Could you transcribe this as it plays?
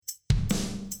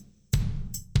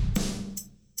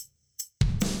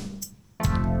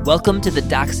Welcome to the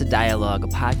Doxa Dialogue, a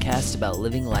podcast about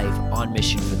living life on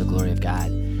mission for the glory of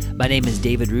God. My name is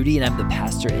David Rudy, and I'm the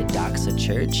pastor at Doxa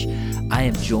Church. I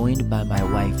am joined by my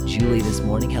wife, Julie, this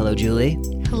morning. Hello, Julie.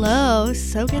 Hello.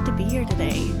 So good to be here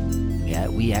today. Yeah,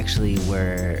 we actually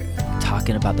were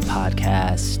talking about the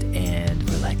podcast, and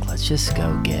we're like, let's just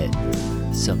go get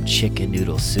some chicken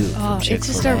noodle soup from Chick-fil-A. It's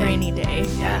just a rainy day.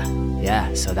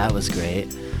 Yeah, so that was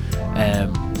great.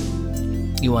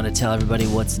 You want to tell everybody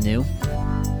what's new?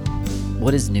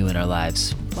 What is new in our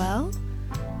lives? Well,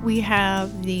 we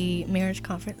have the marriage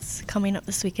conference coming up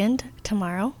this weekend,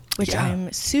 tomorrow, which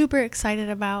I'm super excited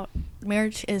about.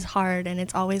 Marriage is hard, and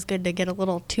it's always good to get a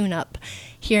little tune-up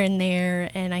here and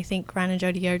there, and I think Ron and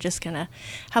Jody are just going to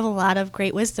have a lot of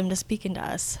great wisdom to speak into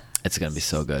us. It's going to be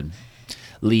so good.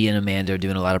 Lee and Amanda are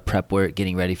doing a lot of prep work,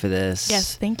 getting ready for this.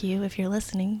 Yes, thank you. If you're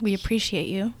listening, we appreciate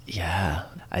you. Yeah.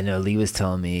 I know Lee was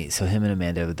telling me, so him and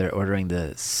Amanda, they're ordering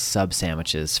the sub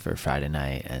sandwiches for Friday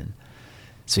night. And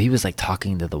so he was like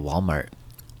talking to the Walmart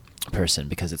person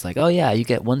because it's like, oh yeah, you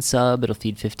get one sub, it'll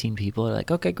feed 15 people. They're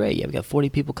like, okay, great. Yeah, we got 40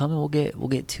 people coming. We'll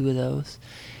get 2 of those.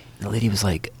 And the lady was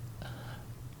like,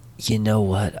 you know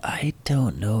what? I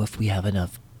don't know if we have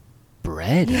enough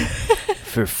bread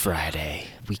for Friday.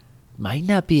 We might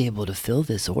not be able to fill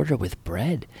this order with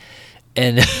bread.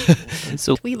 And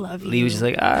so we love you. Lee was just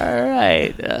like, all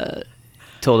right.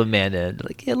 Told Amanda,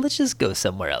 like, yeah, let's just go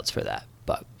somewhere else for that.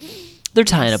 But they're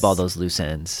tying up all those loose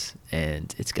ends,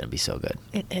 and it's going to be so good.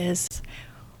 It is.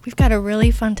 We've got a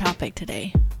really fun topic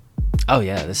today. Oh,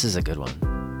 yeah, this is a good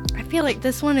one. I feel like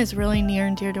this one is really near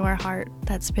and dear to our heart.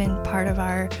 That's been part of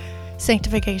our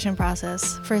sanctification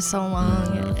process for so long.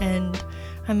 Mm-hmm. And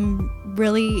I'm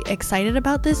really excited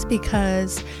about this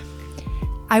because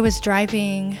I was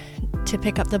driving to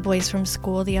pick up the boys from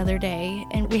school the other day,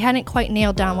 and we hadn't quite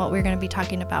nailed down what we were going to be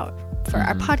talking about for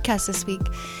our podcast this week.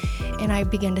 And I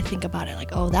began to think about it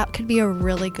like, oh, that could be a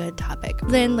really good topic.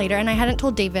 Then later, and I hadn't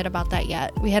told David about that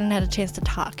yet. We hadn't had a chance to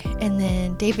talk. And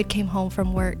then David came home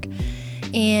from work,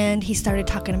 and he started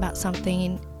talking about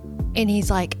something, and he's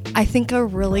like, I think a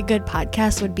really good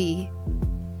podcast would be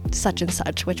such and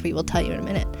such, which we will tell you in a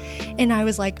minute. And I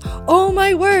was like, oh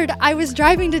my word, I was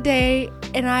driving today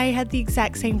and I had the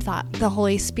exact same thought. The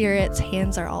Holy Spirit's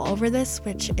hands are all over this,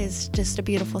 which is just a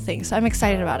beautiful thing. So I'm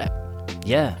excited about it.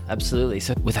 Yeah, absolutely.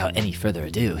 So without any further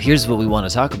ado, here's what we want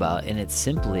to talk about. And it's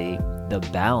simply the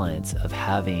balance of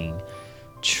having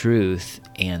truth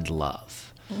and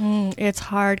love. It's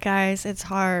hard, guys. It's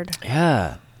hard.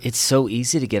 Yeah. It's so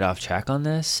easy to get off track on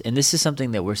this. And this is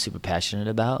something that we're super passionate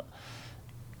about.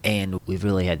 And we've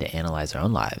really had to analyze our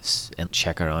own lives and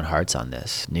check our own hearts on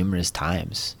this numerous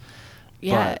times.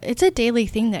 Yeah, it's a daily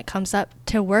thing that comes up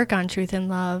to work on truth and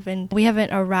love. And we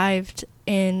haven't arrived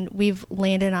and we've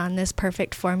landed on this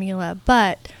perfect formula.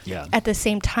 But at the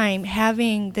same time,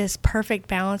 having this perfect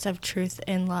balance of truth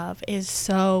and love is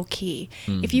so key.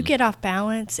 Mm-hmm. If you get off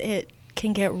balance, it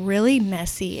can get really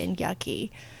messy and yucky.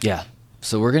 Yeah.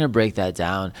 So we're going to break that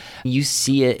down. You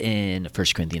see it in 1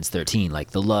 Corinthians 13, like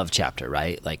the love chapter,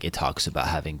 right? Like it talks about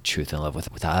having truth and love.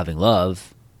 Without having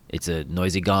love, it's a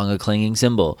noisy gong, a clanging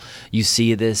cymbal. You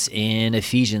see this in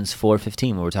Ephesians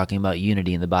 4:15, where we're talking about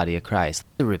unity in the body of Christ.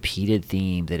 The repeated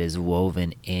theme that is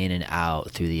woven in and out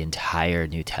through the entire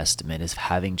New Testament is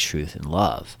having truth and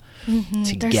love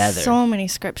together. There's so many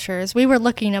scriptures. We were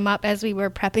looking them up as we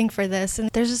were prepping for this, and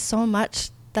there's just so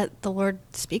much that the Lord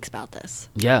speaks about this.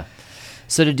 Yeah.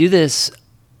 So to do this,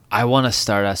 I want to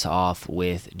start us off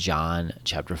with John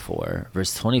chapter 4,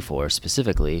 verse 24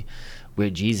 specifically, where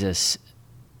Jesus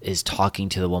is talking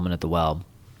to the woman at the well.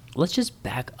 Let's just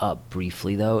back up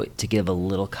briefly, though, to give a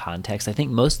little context. I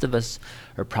think most of us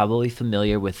are probably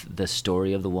familiar with the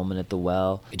story of the woman at the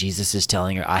well. Jesus is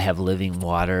telling her, I have living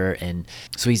water. And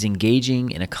so he's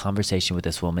engaging in a conversation with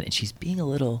this woman, and she's being a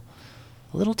little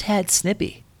tad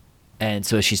snippy. And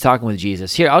so she's talking with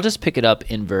Jesus. Here, I'll just pick it up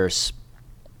in verse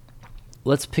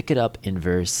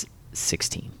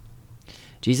 16.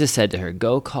 Jesus said to her,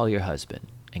 go call your husband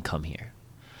and come here.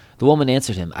 The woman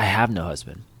answered him, I have no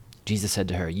husband. Jesus said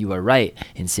to her, you are right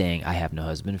in saying I have no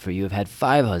husband, for you have had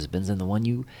 5 husbands, and the one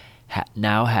you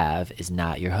now have is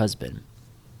not your husband.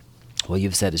 What you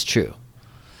have said is true.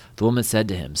 The woman said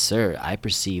to him, Sir, I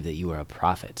perceive that you are a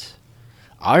prophet.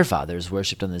 Our fathers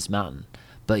worshipped on this mountain,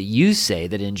 but you say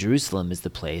that in Jerusalem is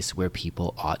the place where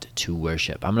people ought to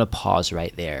worship. I'm going to pause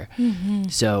right there. Mm-hmm.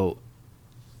 So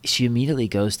she immediately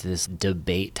goes to this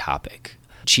debate topic.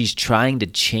 She's trying to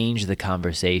change the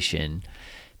conversation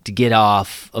to get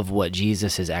off of what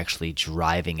Jesus is actually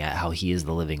driving at, how he is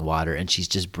the living water. And she's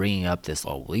just bringing up this,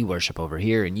 oh, we worship over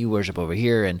here and you worship over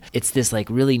here. And it's this like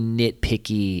really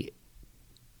nitpicky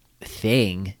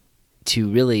thing to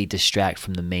really distract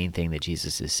from the main thing that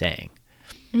Jesus is saying.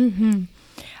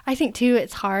 I think too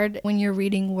it's hard when you're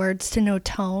reading words to know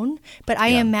tone, but I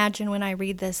imagine when I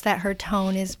read this that her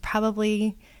tone is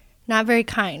probably not very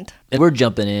kind. And we're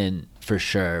jumping in for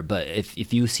sure, but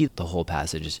if you see the whole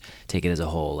passage, just take it as a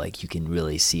whole, like you can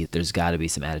really see there's got to be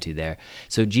some attitude there.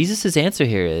 So Jesus' answer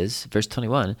here is, verse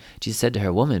 21, Jesus said to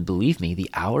her, "Woman, believe me, the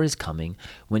hour is coming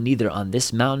when neither on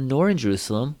this mountain nor in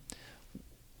Jerusalem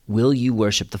will you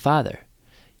worship the Father.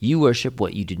 You worship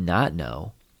what you do not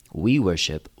know. We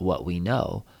worship what we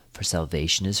know, for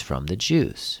salvation is from the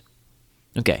Jews."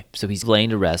 Okay, so he's laying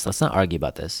to rest. Let's not argue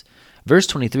about this. Verse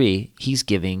 23, he's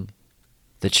giving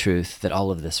the truth that all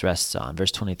of this rests on.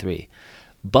 Verse 23,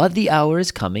 "But the hour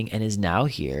is coming and is now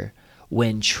here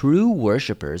when true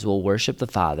worshipers will worship the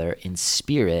Father in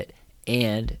spirit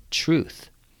and truth.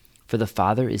 For the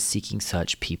Father is seeking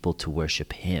such people to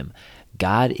worship him.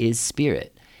 God is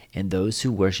spirit, and those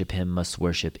who worship him must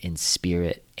worship in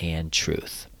spirit and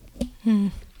truth."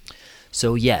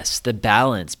 So yes, the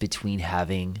balance between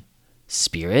having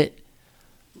spirit,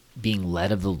 being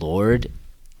led of the Lord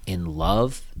in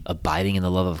love, abiding in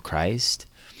the love of Christ,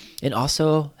 and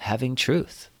also having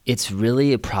truth. It's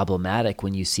really problematic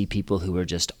when you see people who are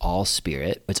just all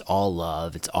spirit, it's all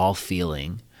love, it's all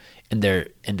feeling, and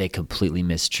they completely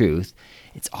miss truth.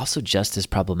 It's also just as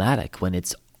problematic when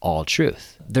it's all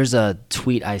truth. There's a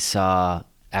tweet I saw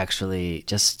actually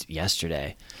just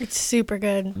yesterday. It's super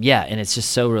good. Yeah, and it's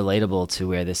just so relatable to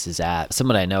where this is at.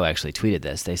 Someone I know actually tweeted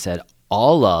this. They said,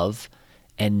 "All love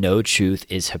and no truth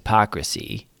is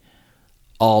hypocrisy.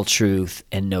 All truth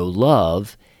and no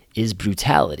love is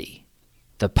brutality.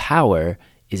 The power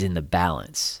is in the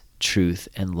balance, truth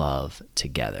and love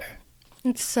together."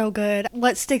 It's so good.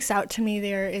 What sticks out to me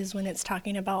there is when it's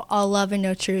talking about all love and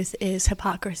no truth is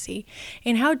hypocrisy.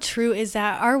 And how true is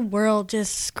that? Our world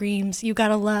just screams, you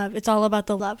gotta love. It's all about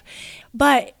the love.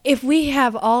 But if we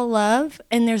have all love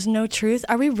and there's no truth,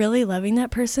 are we really loving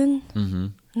that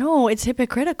person? No, it's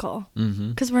hypocritical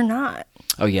because we're not.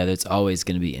 Oh yeah, that's always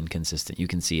going to be inconsistent. You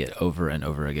can see it over and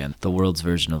over again. The world's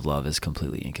version of love is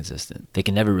completely inconsistent. They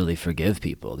can never really forgive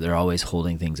people. They're always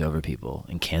holding things over people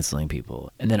and canceling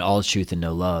people. And then all truth and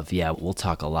no love. Yeah, we'll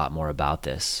talk a lot more about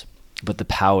this. But the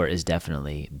power is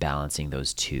definitely balancing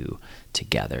those two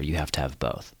together. You have to have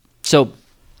both. So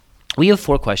we have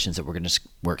 4 questions that we're going to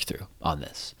work through on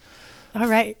this. All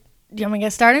right. Do you want me to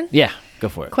get started? Yeah, go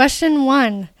for it. Question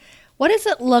 1. What does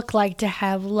it look like to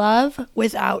have love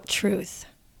without truth?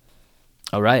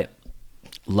 All right.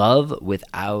 Love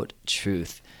without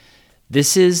truth.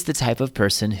 This is the type of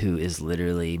person who is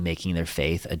literally making their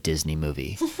faith a Disney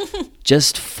movie.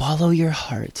 Just follow your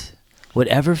heart.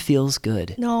 Whatever feels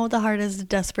good. No, the heart is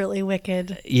desperately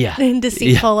wicked. Yeah. And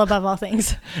deceitful above all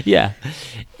things. Yeah.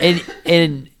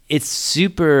 And it's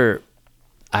super,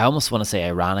 I almost want to say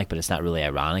ironic, but it's not really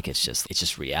ironic. It's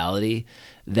just reality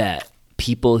that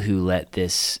people who let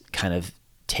this kind of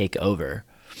take over,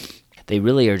 they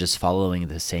really are just following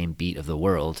the same beat of the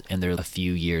world, and they're a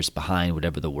few years behind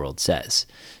whatever the world says.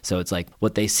 So it's like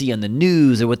what they see on the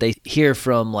news or what they hear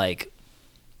from like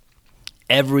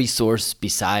every source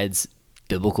besides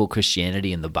biblical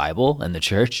Christianity and the Bible and the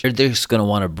church, they're just going to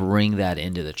want to bring that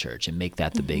into the church and make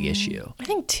that the big issue. I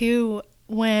think too,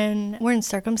 when we're in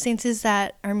circumstances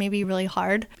that are maybe really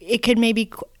hard, it could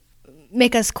maybe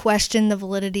make us question the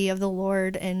validity of the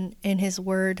Lord and his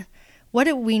word. What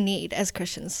do we need as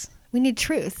Christians? We need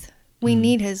truth. We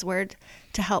need his word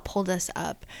to help hold us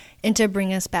up and to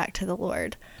bring us back to the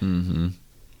Lord.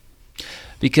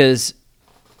 Because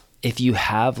if you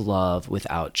have love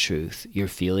without truth, your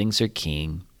feelings are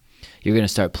king. You're going to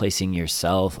start placing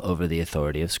yourself over the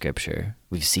authority of Scripture.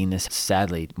 We've seen this,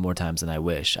 sadly, more times than I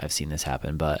wish I've seen this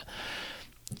happen, but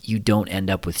you don't end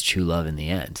up with true love in the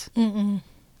end. In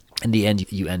the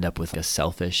end, you end up with a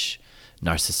selfish,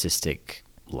 narcissistic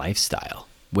lifestyle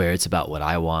where it's about what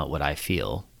I want, what I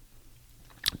feel,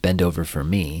 bend over for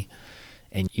me,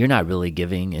 and you're not really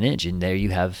giving an inch, and there you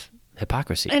have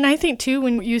hypocrisy. And I think too,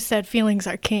 when you said feelings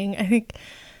are king, I think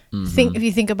if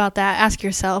you think about that, ask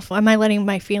yourself, am I letting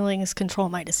my feelings control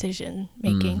my decision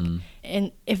making?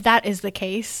 And if that is the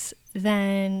case,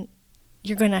 then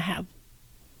you're going to have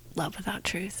love without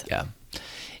truth. Yeah.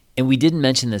 And we didn't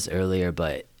mention this earlier,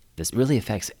 but this really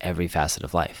affects every facet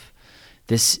of life.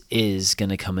 This is going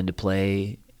to come into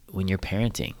play when you're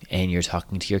parenting and you're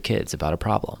talking to your kids about a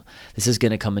problem. This is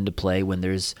going to come into play when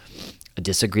there's a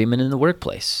disagreement in the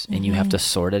workplace and you have to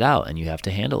sort it out and you have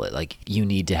to handle it. Like, you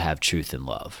need to have truth and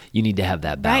love. You need to have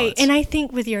that balance. Right. And I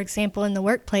think with your example in the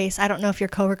workplace, I don't know if your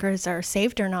coworkers are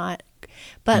saved or not,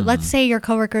 but let's say your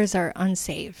coworkers are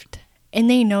unsaved and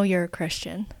they know you're a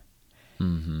Christian.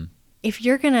 If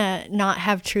you're going to not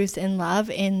have truth and love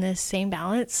in the same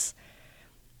balance,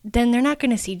 then they're not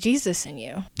going to see Jesus in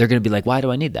you. They're going to be like, why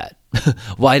do I need that?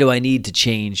 Why do I need to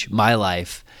change my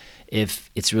life if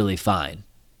it's really fine?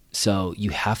 So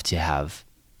you have to have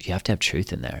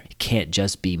truth in there. It can't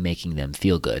just be making them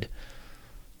feel good,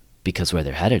 because where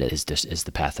they're headed is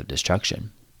the path of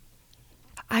destruction.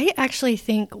 I actually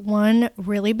think one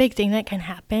really big thing that can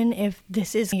happen if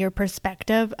this is your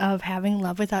perspective of having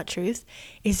love without truth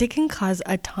is it can cause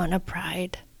a ton of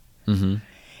pride.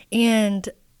 And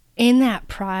in that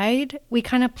pride, we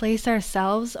kind of place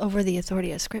ourselves over the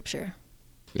authority of Scripture.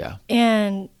 Yeah.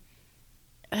 And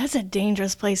that's a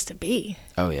dangerous place to be.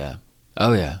 Oh, yeah.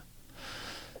 Oh, yeah.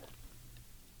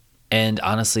 And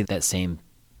honestly, that same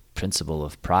principle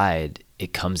of pride,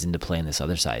 it comes into play on this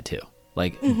other side too.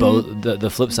 Like both the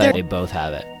flip side, they both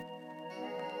have it.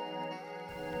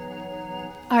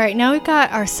 All right, now we've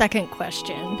got our second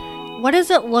question. What does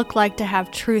it look like to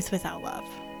have truth without love?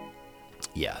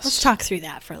 Yes. Let's talk through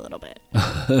that for a little bit.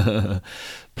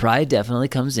 Pride definitely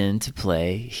comes into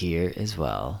play here as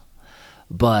well.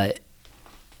 But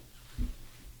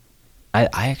I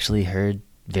actually heard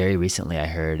very recently, I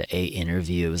heard a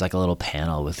interview. It was like a little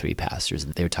panel with 3 pastors,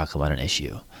 and they were talking about an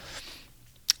issue.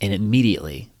 And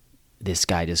immediately, this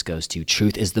guy just goes to,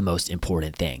 truth is the most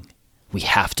important thing. We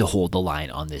have to hold the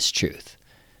line on this truth.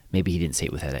 Maybe he didn't say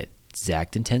it with that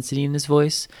exact intensity in his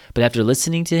voice, but after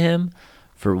listening to him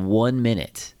for 1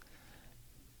 minute,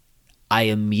 I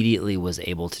immediately was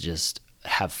able to just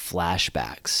have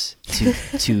flashbacks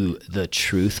to the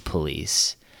truth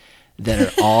police that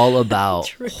are all about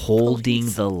holding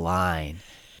the line,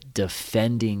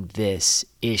 defending this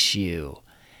issue,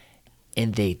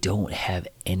 and they don't have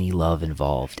any love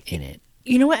involved in it.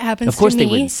 You know what happens to me? Of course, they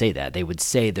wouldn't say that. They would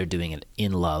say they're doing it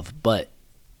in love, but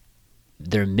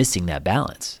they're missing that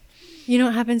balance. You know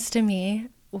what happens to me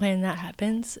when that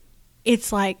happens?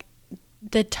 It's like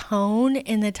the tone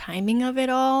and the timing of it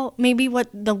all, maybe what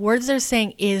the words they're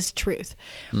saying is truth,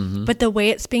 but the way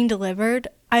it's being delivered,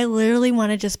 I literally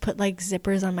want to just put like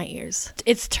zippers on my ears.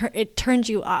 It turns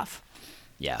you off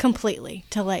completely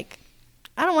to like,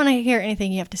 I don't want to hear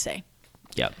anything you have to say.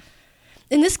 Yep.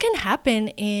 And this can happen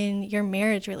in your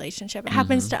marriage relationship. It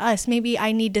happens to us. Maybe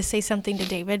I need to say something to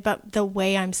David, but the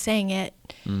way I'm saying it,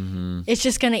 it's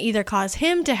just going to either cause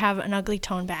him to have an ugly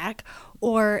tone back,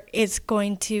 or it's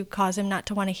going to cause him not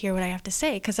to want to hear what I have to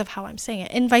say because of how I'm saying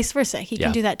it, and vice versa. He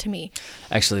can do that to me.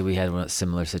 Actually, we had a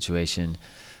similar situation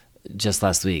just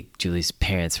last week. Julie's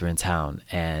parents were in town,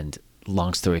 and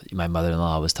long story, my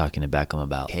mother-in-law was talking to Beckham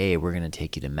about, hey, we're going to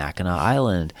take you to Mackinac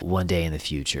Island one day in the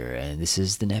future, and this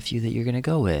is the nephew that you're going to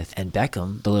go with. And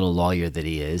Beckham, the little lawyer that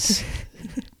he is,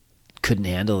 couldn't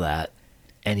handle that.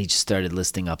 And he just started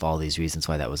listing off all these reasons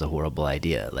why that was a horrible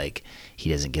idea. Like,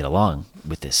 he doesn't get along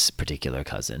with this particular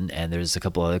cousin, and there's a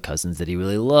couple other cousins that he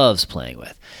really loves playing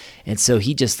with. And so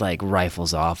he just like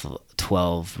rifles off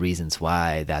 12 reasons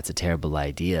why that's a terrible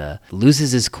idea,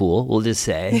 loses his cool, we'll just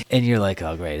say. And you're like,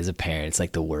 oh, great. As a parent, it's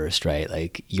like the worst, right?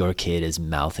 Like, your kid is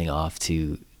mouthing off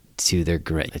to their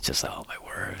great. It's just like, oh my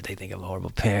word, they think I'm a horrible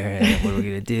parent. What are we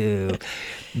gonna do?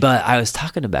 But I was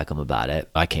talking to Beckham about it.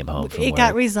 I came home from work. It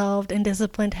got resolved and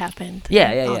discipline happened.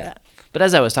 Yeah. But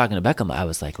as I was talking to Beckham, I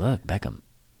was like, look, Beckham,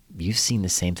 you've seen the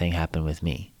same thing happen with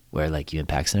me, where like you and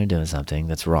Paxton are doing something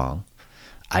that's wrong.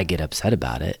 I get upset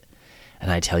about it,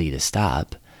 and I tell you to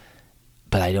stop,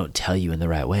 but I don't tell you in the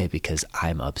right way because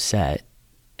I'm upset.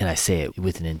 And I say it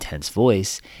with an intense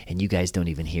voice, and you guys don't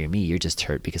even hear me. You're just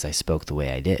hurt because I spoke the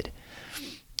way I did.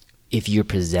 If you're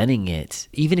presenting it,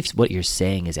 even if what you're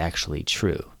saying is actually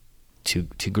true to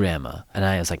Grandma, and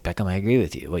I was like, Beckham, I agree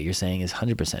with you. What you're saying is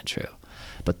 100% true.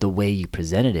 But the way you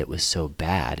presented it was so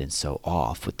bad and so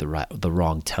off with the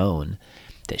wrong tone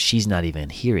that she's not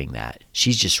even hearing that.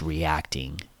 She's just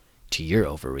reacting to your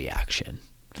overreaction.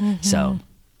 So,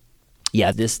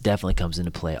 yeah, this definitely comes into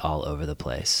play all over the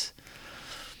place.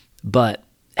 But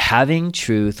having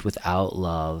truth without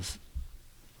love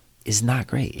is not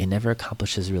great. It never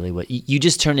accomplishes really what you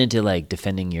just turn into, like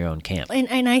defending your own camp.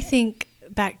 And I think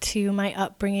back to my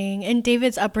upbringing and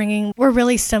David's upbringing, we're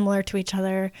really similar to each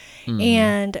other.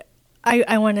 And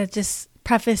I want to just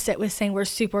preface it with saying we're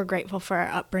super grateful for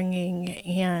our upbringing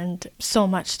and so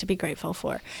much to be grateful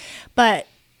for. But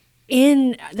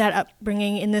in that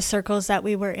upbringing, in the circles that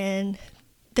we were in,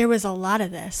 there was a lot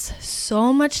of this,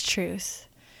 so much truth,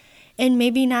 and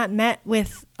maybe not met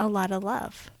with a lot of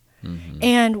love.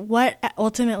 And what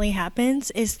ultimately happens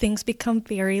is things become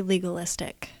very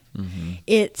legalistic.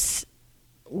 It's,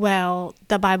 well,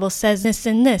 the Bible says this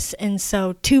and this, and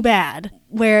so too bad.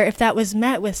 Where if that was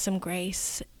met with some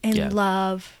grace and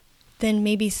love, then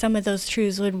maybe some of those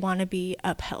truths would want to be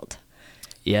upheld.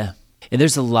 Yeah. And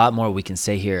there's a lot more we can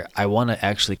say here. I want to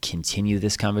actually continue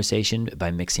this conversation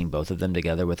by mixing both of them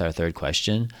together with our third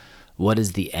question. What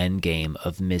is the end game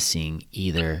of missing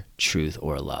either truth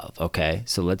or love? Okay,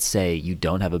 so let's say you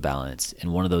don't have a balance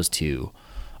and one of those two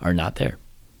are not there.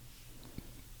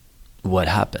 What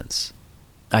happens?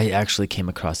 I actually came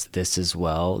across this as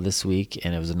well this week,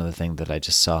 and it was another thing that I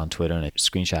just saw on Twitter and I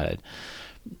screenshotted.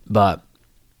 But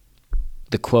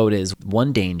the quote is,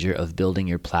 one danger of building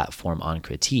your platform on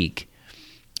critique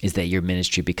is that your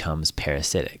ministry becomes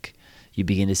parasitic. You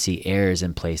begin to see errors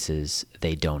in places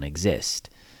they don't exist.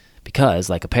 Because,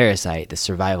 like a parasite, the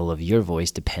survival of your voice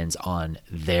depends on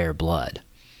their blood.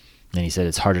 And he said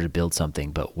it's harder to build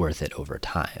something, but worth it over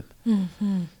time.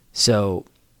 Mm-hmm. So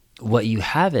what you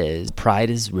have is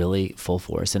pride is really full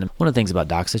force. And one of the things about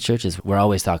Doxa Church is we're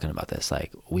always talking about this.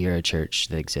 Like, we are a church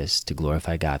that exists to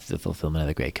glorify God through the fulfillment of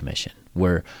the Great Commission.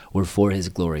 We're for his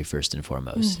glory first and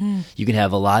foremost. Mm-hmm. You can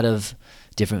have a lot of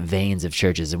different veins of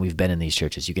churches, and we've been in these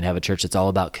churches. You can have a church that's all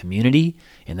about community,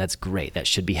 and that's great. That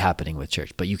should be happening with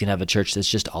church. But you can have a church that's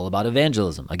just all about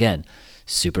evangelism. Again,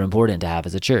 super important to have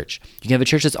as a church. You can have a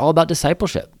church that's all about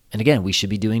discipleship. And again, we should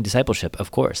be doing discipleship,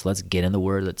 of course. Let's get in the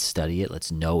word, let's study it,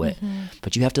 let's know it. Mm-hmm.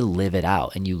 But you have to live it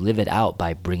out, and you live it out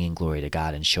by bringing glory to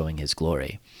God and showing his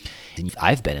glory. And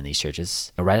I've been in these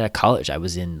churches. Right out of college, I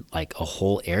was in like a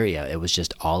whole area. It was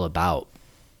just all about,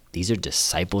 these are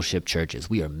discipleship churches.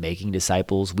 We are making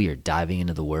disciples. We are diving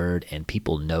into the word, and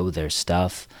people know their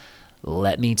stuff.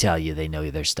 Let me tell you, they know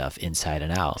their stuff inside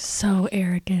and out. So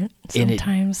arrogant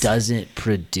sometimes. And it doesn't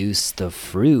produce the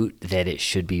fruit that it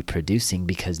should be producing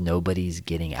because nobody's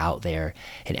getting out there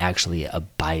and actually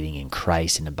abiding in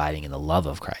Christ and abiding in the love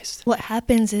of Christ. What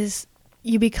happens is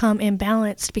you become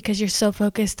imbalanced because you're so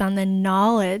focused on the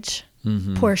knowledge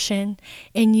portion.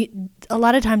 And a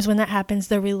lot of times when that happens,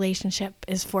 the relationship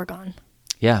is foregone.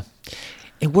 Yeah.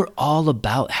 And we're all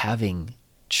about having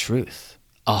truth.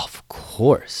 Of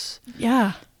course.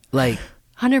 Yeah. Like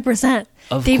 100%.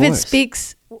 Of David course.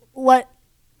 speaks what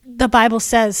the Bible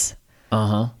says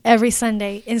every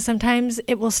Sunday. And sometimes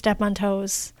it will step on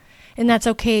toes. And that's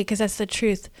okay because that's the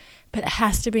truth. But it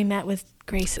has to be met with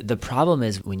grace. The problem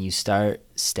is when you start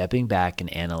stepping back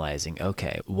and analyzing,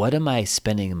 okay, what am I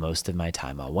spending most of my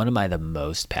time on? What am I the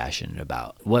most passionate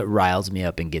about? What riles me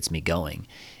up and gets me going?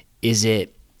 Is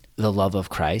it the love of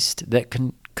Christ that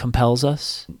compels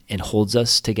us and holds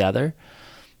us together,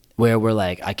 where we're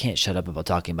like, I can't shut up about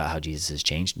talking about how Jesus has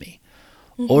changed me?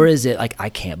 Mm-hmm. Or is it like, I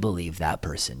can't believe that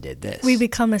person did this? We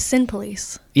become a sin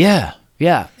police. Yeah.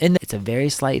 Yeah. And it's a very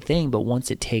slight thing, but once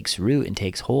it takes root and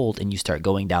takes hold and you start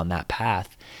going down that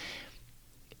path,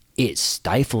 it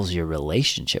stifles your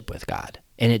relationship with God.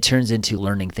 And it turns into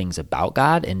learning things about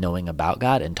God and knowing about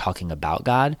God and talking about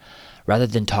God rather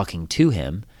than talking to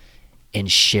him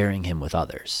and sharing him with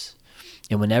others.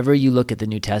 And whenever you look at the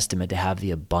New Testament to have the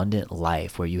abundant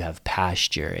life where you have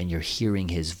pasture and you're hearing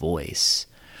his voice,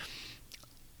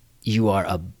 you are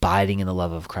abiding in the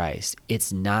love of Christ.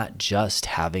 It's not just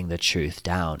having the truth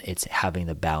down, it's having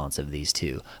the balance of these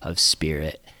two, of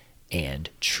spirit and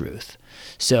truth.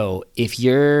 So if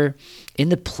you're in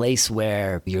the place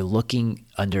where you're looking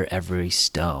under every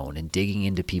stone and digging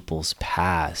into people's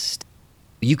past,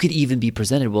 you could even be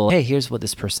presented, well, hey, here's what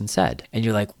this person said. And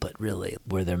you're like, but really,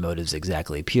 were their motives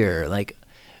exactly pure? Like,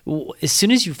 as soon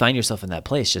as you find yourself in that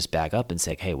place, just back up and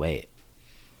say, hey, wait,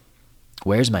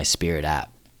 where's my spirit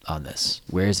at on this?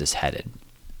 Where is this headed?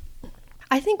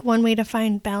 I think one way to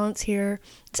find balance here,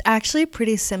 it's actually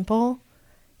pretty simple.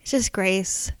 It's just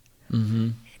grace. Mm-hmm.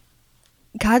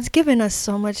 God's given us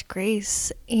so much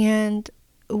grace, and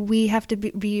we have to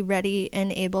be ready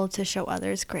and able to show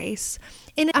others grace.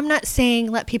 And I'm not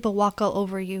saying let people walk all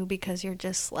over you because you're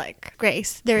just like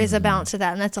grace. There is a balance to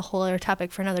that, and that's a whole other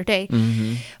topic for another day.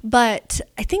 Mm-hmm. But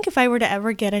I think if I were to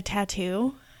ever get a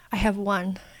tattoo, I have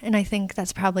one, and I think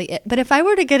that's probably it. But if I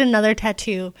were to get another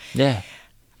tattoo,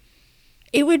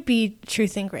 it would be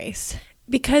truth and grace,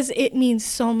 because it means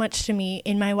so much to me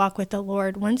in my walk with the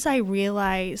Lord. Once I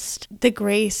realized the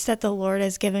grace that the Lord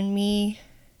has given me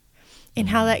and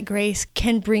how that grace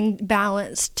can bring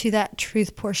balance to that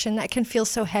truth portion that can feel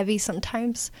so heavy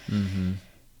sometimes. Mm-hmm.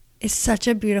 It's such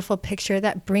a beautiful picture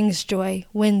that brings joy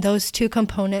when those two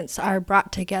components are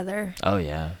brought together. Oh,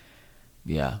 yeah.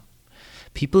 Yeah.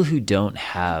 People who don't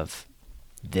have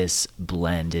this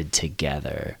blended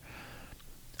together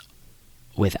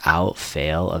without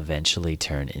fail eventually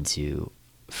turn into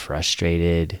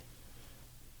frustrated,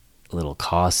 a little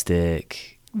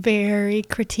caustic, very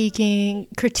critiquey.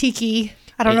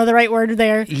 I don't know the right word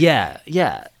there. Yeah.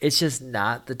 It's just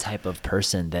not the type of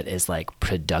person that is like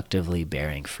productively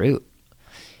bearing fruit.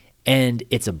 And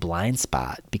it's a blind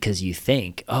spot because you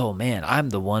think, oh man, I'm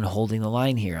the one holding the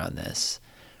line here on this.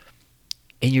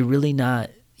 And you're really not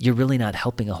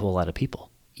helping a whole lot of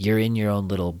people. You're in your own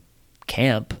little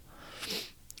camp,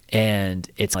 and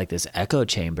it's like this echo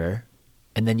chamber.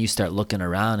 And then you start looking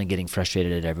around and getting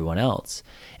frustrated at everyone else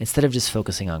instead of just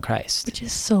focusing on Christ. Which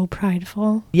is so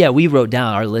prideful. Yeah, we wrote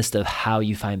down our list of how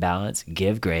you find balance: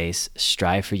 give grace,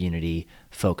 strive for unity,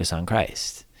 focus on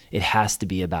Christ. It has to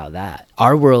be about that.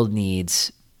 Our world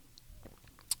needs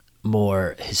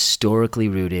more historically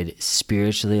rooted,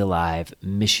 spiritually alive,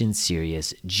 mission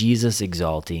serious, Jesus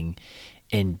exalting,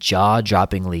 and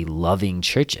jaw-droppingly loving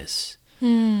churches.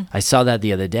 I saw that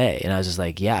the other day, and I was just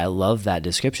like, yeah, I love that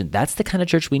description. That's the kind of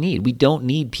church we need. We don't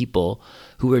need people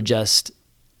who are just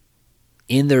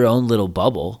in their own little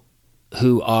bubble,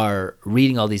 who are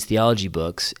reading all these theology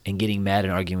books and getting mad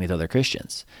and arguing with other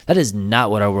Christians. That is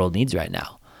not what our world needs right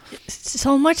now.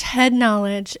 So much head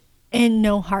knowledge and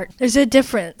no heart. There's a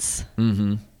difference.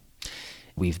 Mm-hmm.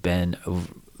 We've been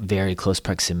very close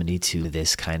proximity to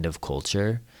this kind of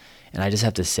culture, and I just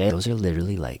have to say, those are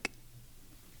literally like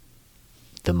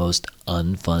the most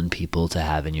unfun people to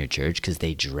have in your church because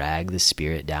they drag the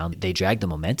spirit down. They drag the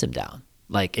momentum down.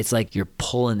 Like, it's like you're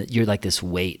like this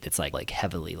weight that's like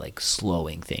heavily like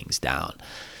slowing things down.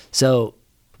 So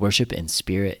worship in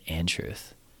spirit and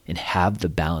truth and have the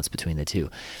balance between the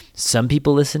two. Some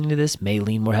people listening to this may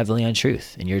lean more heavily on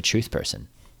truth, and you're a truth person.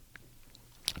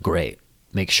 Great.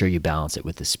 Make sure you balance it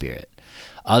with the spirit.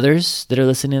 Others that are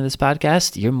listening to this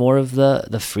podcast, you're more of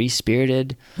the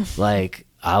free-spirited, like,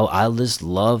 I just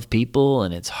love people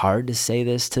and it's hard to say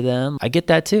this to them. I get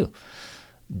that too.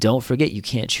 Don't forget, you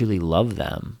can't truly love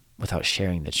them without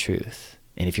sharing the truth.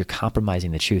 And if you're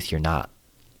compromising the truth, you're not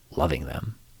loving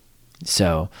them.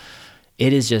 So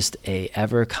it is just a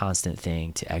ever constant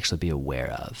thing to actually be aware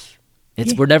of.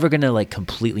 We're never going to like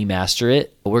completely master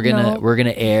it. We're going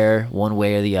to err one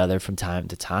way or the other from time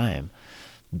to time.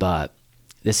 But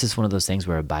this is one of those things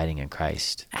where abiding in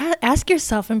Christ. Ask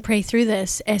yourself and pray through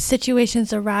this as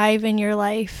situations arrive in your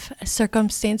life,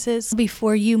 circumstances,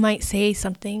 before you might say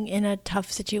something in a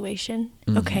tough situation.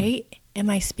 Mm-hmm. Okay, am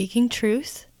I speaking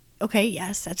truth? Okay,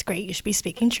 yes, that's great. You should be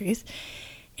speaking truth.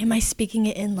 Am I speaking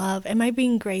it in love? Am I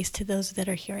being grace to those that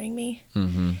are hearing me?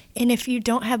 Mm-hmm. And if you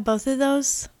don't have both of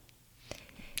those,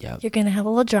 you're going to have a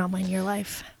little drama in your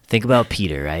life. Think about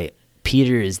Peter, right?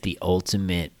 Peter is the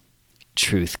ultimate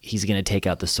truth. He's going to take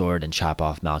out the sword and chop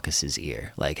off Malchus's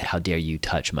ear. Like, how dare you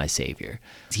touch my Savior?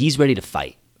 He's ready to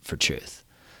fight for truth.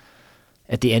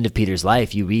 At the end of Peter's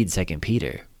life, you read 2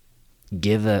 Peter.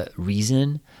 Give a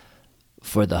reason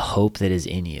for the hope that is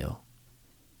in you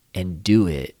and do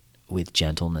it with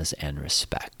gentleness and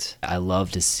respect. I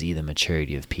love to see the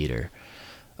maturity of Peter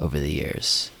over the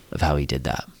years of how he did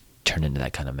that, turn into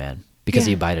that kind of man because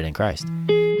he abided in Christ.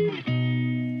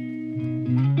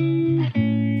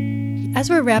 As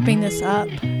we're wrapping this up,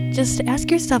 just ask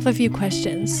yourself a few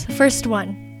questions. First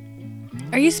one,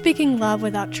 are you speaking love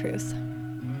without truth?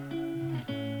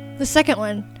 The second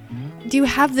one, do you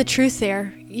have the truth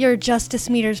there? Your justice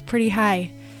meter's pretty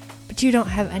high, but you don't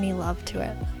have any love to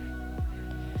it.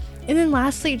 And then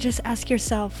lastly, just ask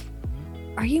yourself,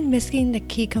 are you missing the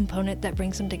key component that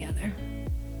brings them together?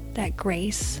 That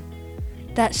grace,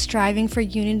 that striving for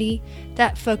unity,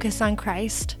 that focus on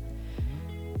Christ.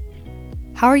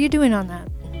 How are you doing on that?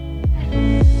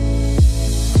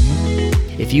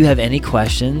 If you have any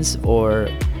questions or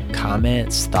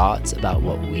comments, thoughts about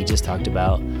what we just talked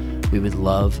about, we would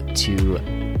love to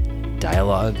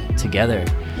dialogue together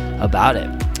about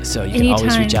it. So you can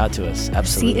always reach out to us.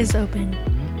 Absolutely. The seat is open.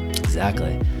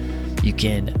 Exactly. You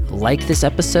can like this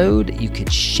episode, you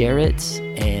could share it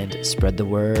and spread the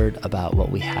word about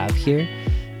what we have here.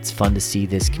 It's fun to see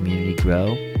this community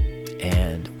grow,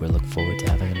 and we look forward to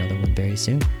having another one very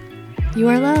soon. You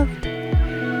are loved.